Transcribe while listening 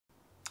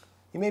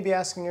You may be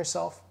asking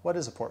yourself, what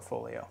is a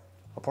portfolio?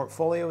 A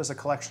portfolio is a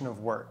collection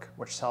of work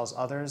which tells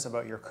others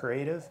about your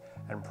creative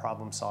and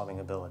problem-solving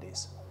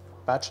abilities.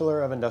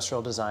 Bachelor of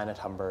Industrial Design at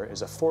Humber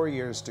is a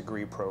 4-year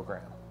degree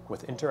program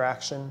with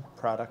interaction,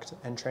 product,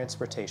 and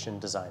transportation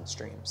design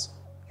streams.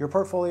 Your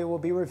portfolio will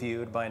be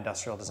reviewed by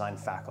industrial design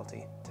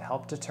faculty to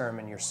help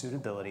determine your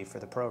suitability for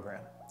the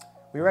program.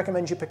 We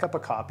recommend you pick up a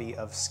copy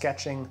of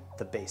Sketching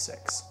the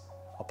Basics.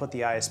 I'll put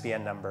the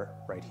ISBN number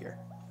right here.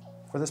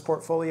 For this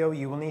portfolio,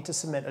 you will need to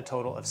submit a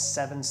total of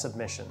 7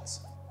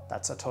 submissions.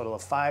 That's a total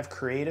of 5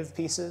 creative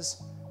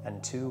pieces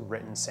and 2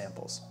 written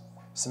samples.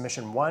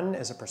 Submission 1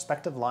 is a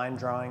perspective line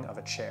drawing of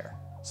a chair.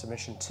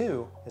 Submission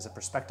 2 is a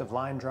perspective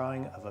line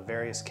drawing of a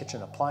various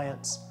kitchen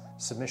appliance.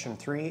 Submission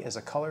 3 is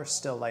a color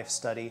still life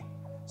study.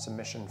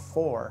 Submission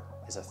 4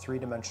 is a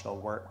 3-dimensional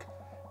work.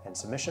 And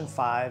submission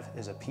 5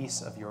 is a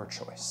piece of your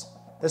choice.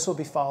 This will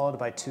be followed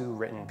by 2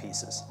 written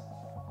pieces.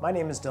 My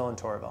name is Dylan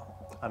Torville.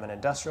 I'm an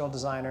industrial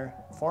designer,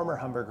 former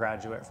Humber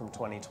graduate from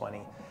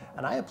 2020,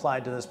 and I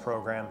applied to this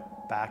program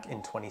back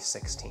in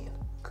 2016.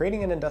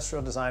 Creating an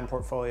industrial design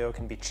portfolio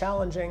can be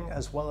challenging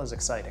as well as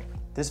exciting.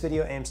 This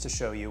video aims to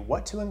show you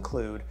what to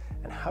include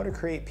and how to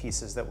create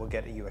pieces that will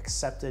get you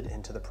accepted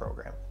into the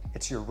program.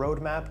 It's your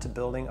roadmap to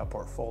building a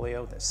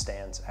portfolio that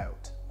stands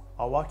out.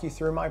 I'll walk you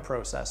through my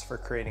process for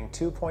creating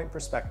 2-point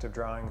perspective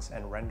drawings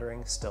and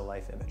rendering still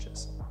life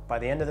images. By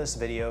the end of this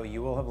video,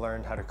 you will have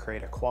learned how to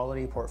create a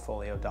quality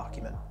portfolio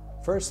document.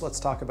 First, let's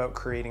talk about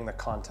creating the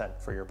content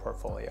for your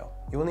portfolio.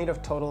 You will need a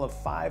total of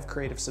 5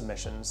 creative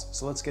submissions,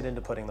 so let's get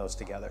into putting those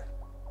together.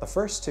 The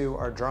first 2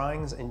 are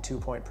drawings in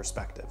 2-point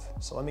perspective,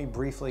 so let me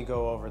briefly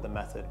go over the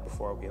method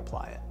before we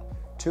apply it.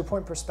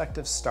 2-point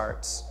perspective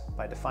starts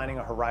by defining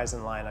a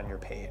horizon line on your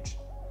page.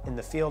 In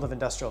the field of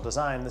industrial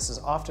design, this is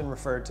often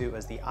referred to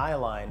as the eye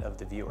line of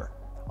the viewer.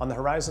 On the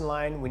horizon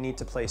line, we need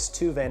to place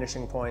 2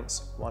 vanishing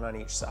points, 1 on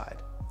each side.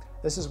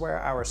 This is where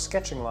our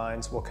sketching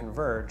lines will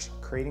converge,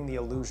 creating the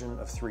illusion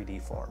of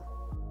 3D form.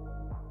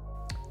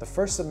 The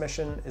first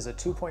submission is a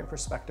 2-point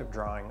perspective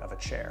drawing of a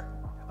chair.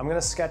 I'm going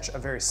to sketch a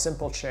very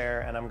simple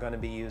chair, and I'm going to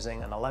be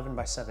using an 11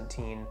 by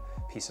 17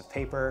 piece of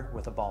paper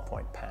with a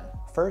ballpoint pen.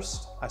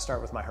 First, I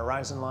start with my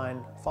horizon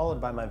line,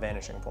 followed by my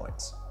vanishing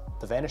points.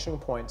 The vanishing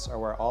points are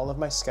where all of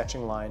my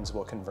sketching lines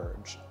will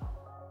converge.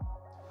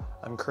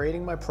 I'm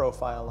creating my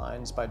profile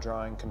lines by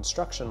drawing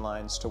construction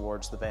lines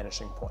towards the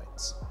vanishing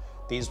points.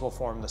 These will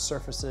form the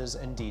surfaces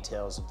and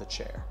details of the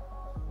chair.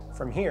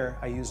 From here,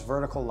 I use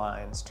vertical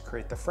lines to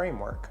create the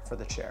framework for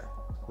the chair.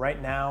 Right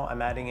now,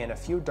 I'm adding in a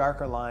few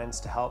darker lines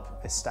to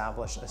help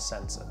establish a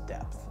sense of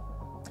depth.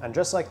 And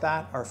just like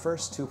that, our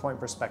first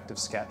 2-point perspective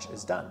sketch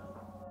is done.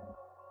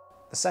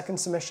 The second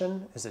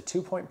submission is a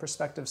 2-point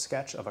perspective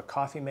sketch of a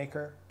coffee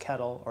maker,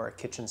 kettle, or a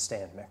kitchen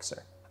stand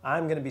mixer.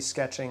 I'm going to be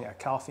sketching a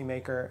coffee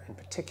maker, in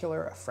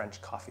particular a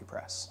French coffee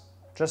press.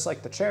 Just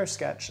like the chair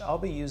sketch, I'll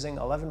be using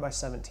 11 by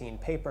 17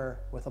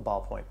 paper with a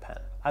ballpoint pen.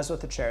 As with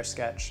the chair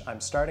sketch,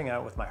 I'm starting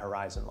out with my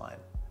horizon line.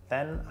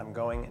 Then I'm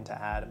going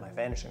to add my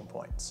vanishing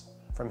points.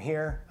 From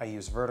here, I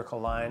use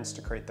vertical lines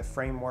to create the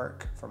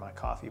framework for my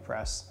coffee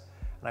press,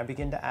 and I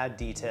begin to add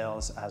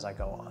details as I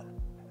go on.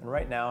 And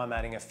right now I'm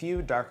adding a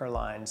few darker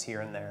lines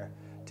here and there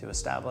to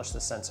establish the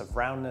sense of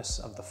roundness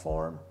of the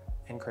form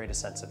and create a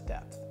sense of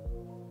depth.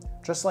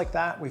 Just like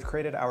that, we've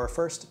created our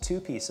first 2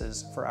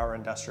 pieces for our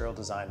industrial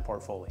design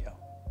portfolio.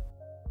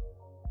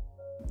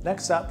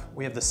 Next up,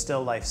 we have the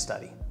still life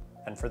study.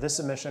 And for this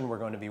submission, we're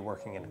going to be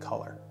working in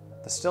color.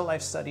 The still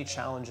life study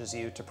challenges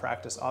you to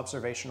practice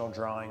observational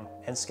drawing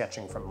and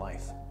sketching from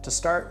life. To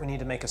start, we need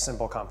to make a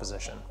simple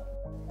composition.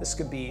 This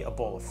could be a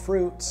bowl of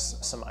fruits,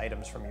 some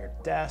items from your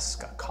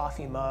desk, a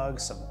coffee mug,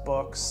 some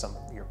books,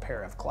 your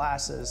pair of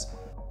glasses.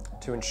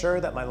 To ensure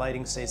that my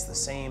lighting stays the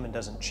same and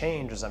doesn't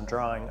change as I'm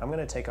drawing, I'm going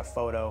to take a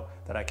photo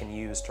that I can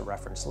use to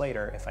reference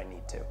later if I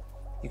need to.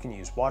 You can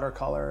use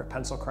watercolor,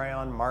 pencil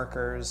crayon,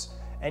 markers,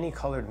 any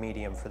colored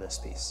medium for this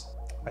piece.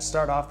 I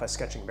start off by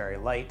sketching very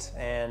light,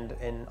 and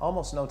in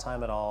almost no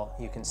time at all,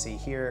 you can see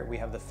here we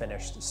have the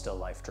finished still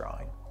life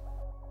drawing.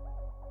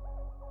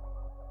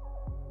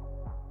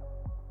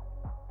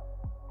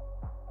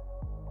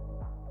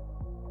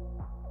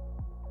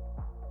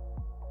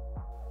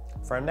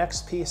 For our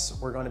next piece,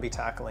 we're going to be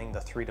tackling the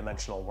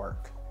 3-dimensional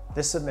work.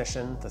 This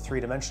submission, the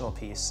 3-dimensional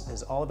piece,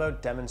 is all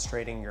about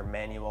demonstrating your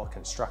manual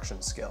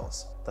construction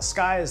skills. The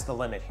sky is the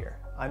limit here.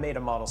 I made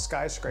a model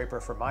skyscraper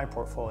for my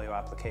portfolio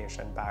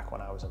application back when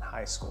I was in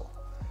high school.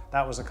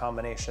 That was a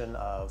combination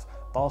of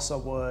balsa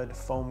wood,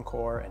 foam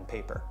core, and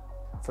paper.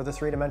 For the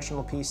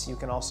 3-dimensional piece, you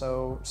can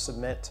also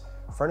submit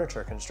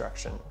furniture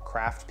construction,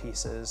 craft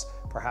pieces,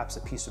 perhaps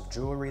a piece of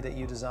jewelry that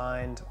you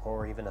designed,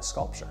 or even a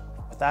sculpture.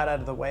 With that out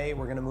of the way,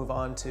 we're going to move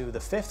on to the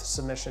 5th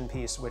submission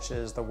piece, which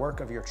is the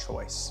work of your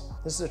choice.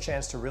 This is a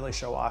chance to really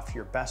show off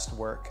your best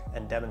work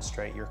and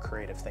demonstrate your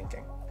creative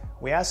thinking.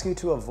 We ask you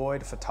to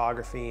avoid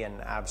photography and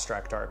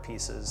abstract art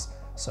pieces,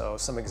 so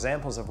some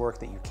examples of work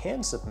that you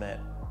can submit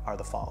are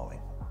the following: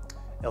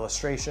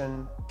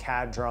 illustration,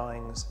 CAD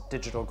drawings,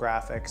 digital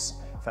graphics,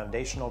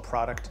 foundational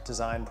product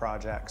design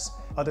projects,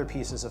 other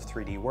pieces of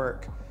 3D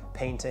work,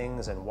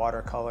 paintings in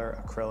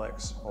watercolor,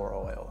 acrylics, or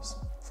oils.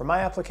 For my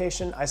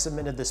application, I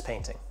submitted this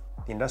painting.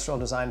 The industrial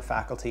design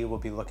faculty will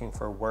be looking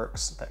for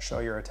works that show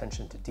your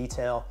attention to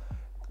detail,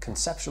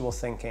 conceptual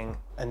thinking,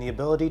 and the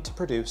ability to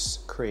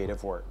produce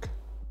creative work.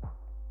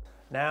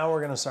 Now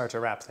we're going to start to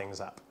wrap things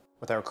up.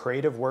 With our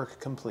creative work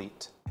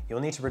complete,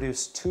 you'll need to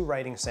produce 2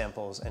 writing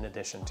samples in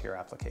addition to your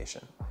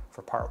application.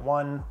 For part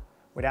 1,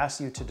 we'd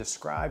ask you to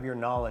describe your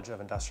knowledge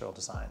of industrial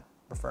design,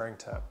 referring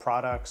to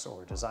products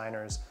or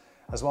designers,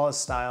 as well as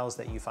styles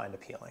that you find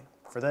appealing.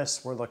 For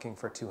this, we're looking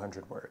for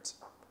 200 words.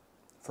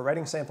 For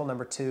writing sample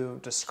number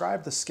 2,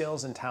 describe the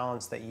skills and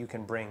talents that you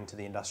can bring to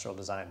the industrial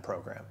design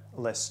program.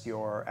 List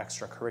your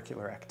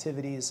extracurricular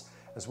activities,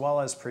 as well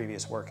as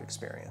previous work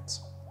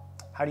experience.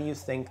 How do you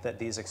think that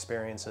these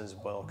experiences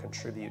will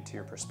contribute to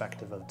your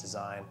perspective of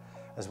design,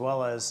 as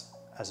well as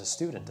a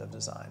student of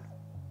design?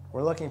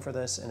 We're looking for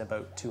this in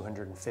about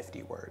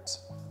 250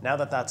 words. Now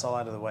that that's all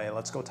out of the way,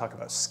 let's go talk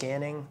about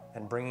scanning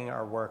and bringing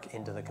our work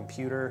into the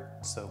computer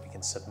so that we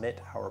can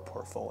submit our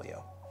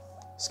portfolio.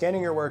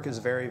 Scanning your work is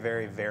very,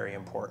 very, very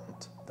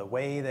important. The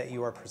way that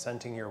you are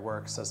presenting your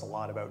work says a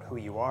lot about who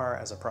you are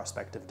as a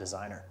prospective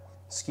designer.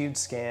 Skewed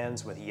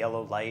scans with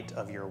yellow light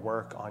of your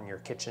work on your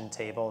kitchen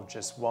table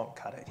just won't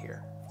cut it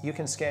here. You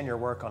can scan your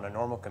work on a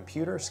normal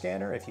computer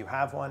scanner if you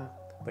have one,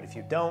 but if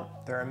you don't,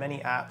 there are many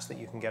apps that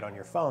you can get on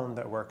your phone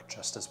that work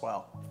just as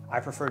well.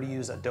 I prefer to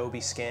use Adobe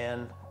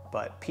Scan,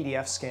 but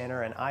PDF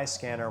Scanner and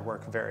iScanner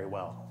work very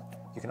well.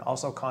 You can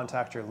also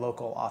contact your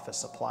local office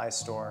supply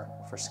store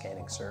for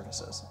scanning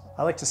services.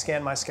 I like to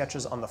scan my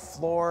sketches on the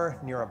floor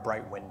near a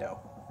bright window.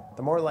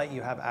 The more light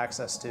you have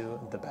access to,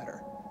 the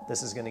better.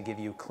 This is going to give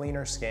you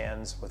cleaner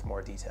scans with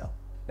more detail.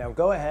 Now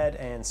go ahead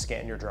and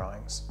scan your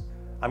drawings.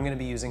 I'm going to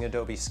be using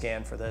Adobe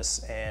Scan for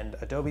this, and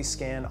Adobe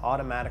Scan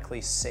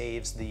automatically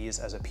saves these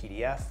as a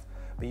PDF,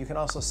 but you can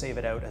also save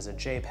it out as a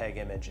JPEG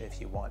image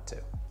if you want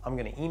to. I'm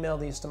going to email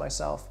these to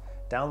myself,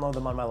 download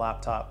them on my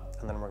laptop,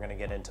 and then we're going to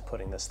get into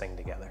putting this thing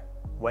together.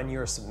 When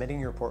you're submitting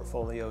your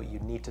portfolio, you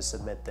need to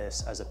submit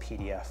this as a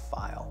PDF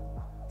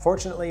file.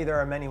 Fortunately, there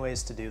are many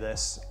ways to do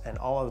this, and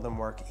all of them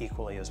work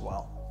equally as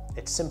well.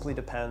 It simply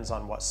depends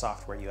on what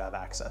software you have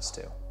access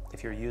to.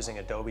 If you're using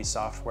Adobe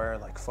software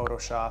like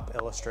Photoshop,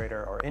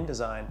 Illustrator, or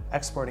InDesign,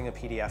 exporting a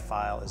PDF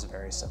file is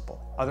very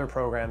simple. Other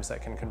programs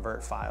that can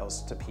convert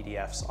files to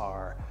PDFs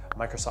are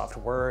Microsoft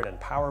Word and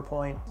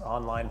PowerPoint,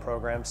 online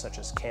programs such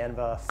as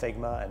Canva,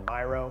 Figma, and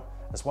Miro,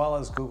 as well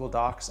as Google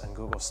Docs and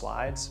Google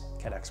Slides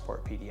can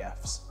export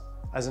PDFs.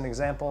 As an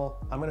example,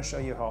 I'm going to show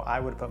you how I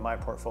would put my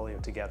portfolio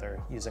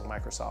together using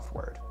Microsoft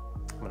Word.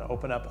 I'm going to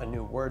open up a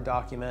new Word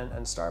document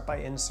and start by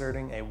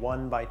inserting a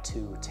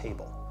 1x2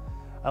 table.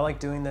 I like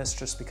doing this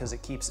just because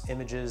it keeps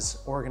images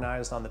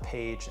organized on the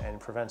page and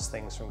prevents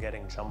things from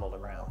getting jumbled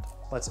around.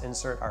 Let's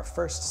insert our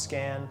first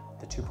scan,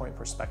 the 2-point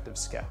perspective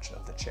sketch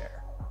of the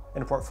chair.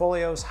 In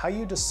portfolios, how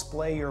you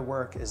display your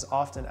work is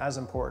often as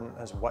important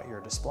as what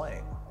you're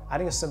displaying.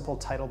 Adding a simple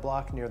title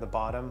block near the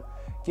bottom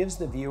gives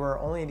the viewer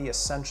only the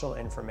essential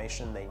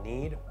information they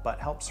need, but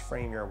helps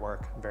frame your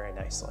work very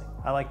nicely.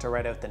 I like to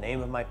write out the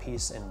name of my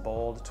piece in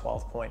bold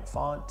 12-point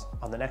font.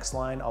 On the next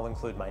line, I'll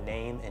include my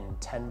name in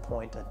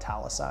 10-point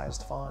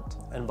italicized font.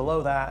 And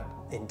below that,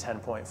 in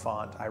 10-point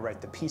font, I write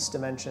the piece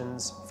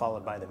dimensions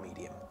followed by the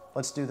medium.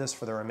 Let's do this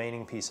for the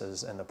remaining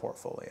pieces in the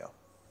portfolio.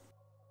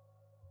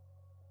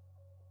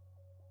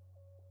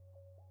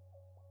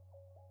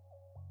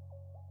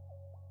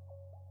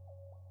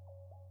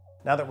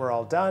 Now that we're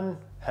all done,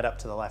 head up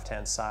to the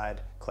left-hand side,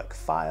 click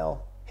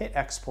File, hit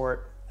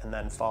Export, and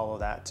then follow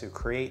that to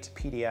Create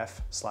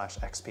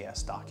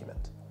PDF/XPS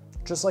document.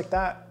 Just like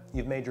that,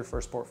 you've made your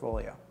first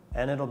portfolio,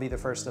 and it'll be the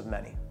first of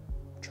many.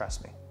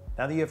 Trust me.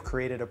 Now that you have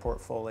created a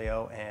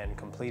portfolio and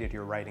completed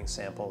your writing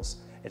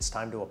samples, it's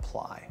time to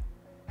apply.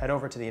 Head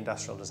over to the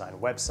Industrial Design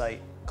website,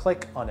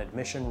 click on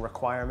Admission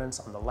Requirements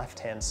on the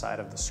left-hand side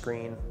of the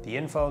screen. The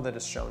info that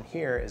is shown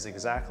here is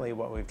exactly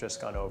what we've just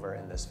gone over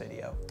in this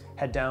video.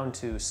 Head down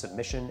to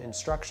Submission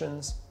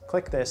Instructions,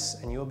 click this,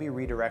 and you'll be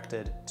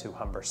redirected to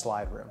Humber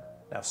Slide Room.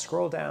 Now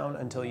scroll down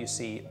until you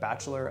see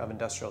Bachelor of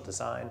Industrial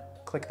Design,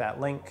 click that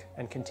link,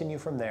 and continue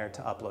from there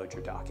to upload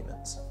your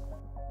documents.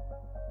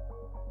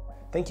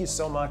 Thank you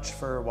so much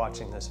for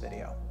watching this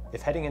video.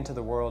 If heading into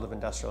the world of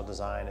industrial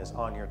design is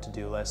on your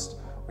to-do list,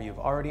 or you've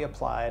already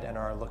applied and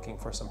are looking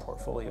for some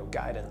portfolio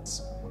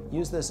guidance,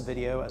 use this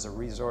video as a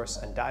resource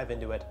and dive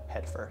into it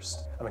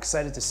headfirst. I'm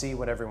excited to see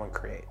what everyone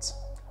creates.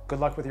 Good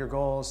luck with your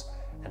goals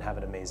and have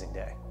an amazing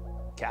day.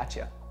 Catch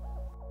ya.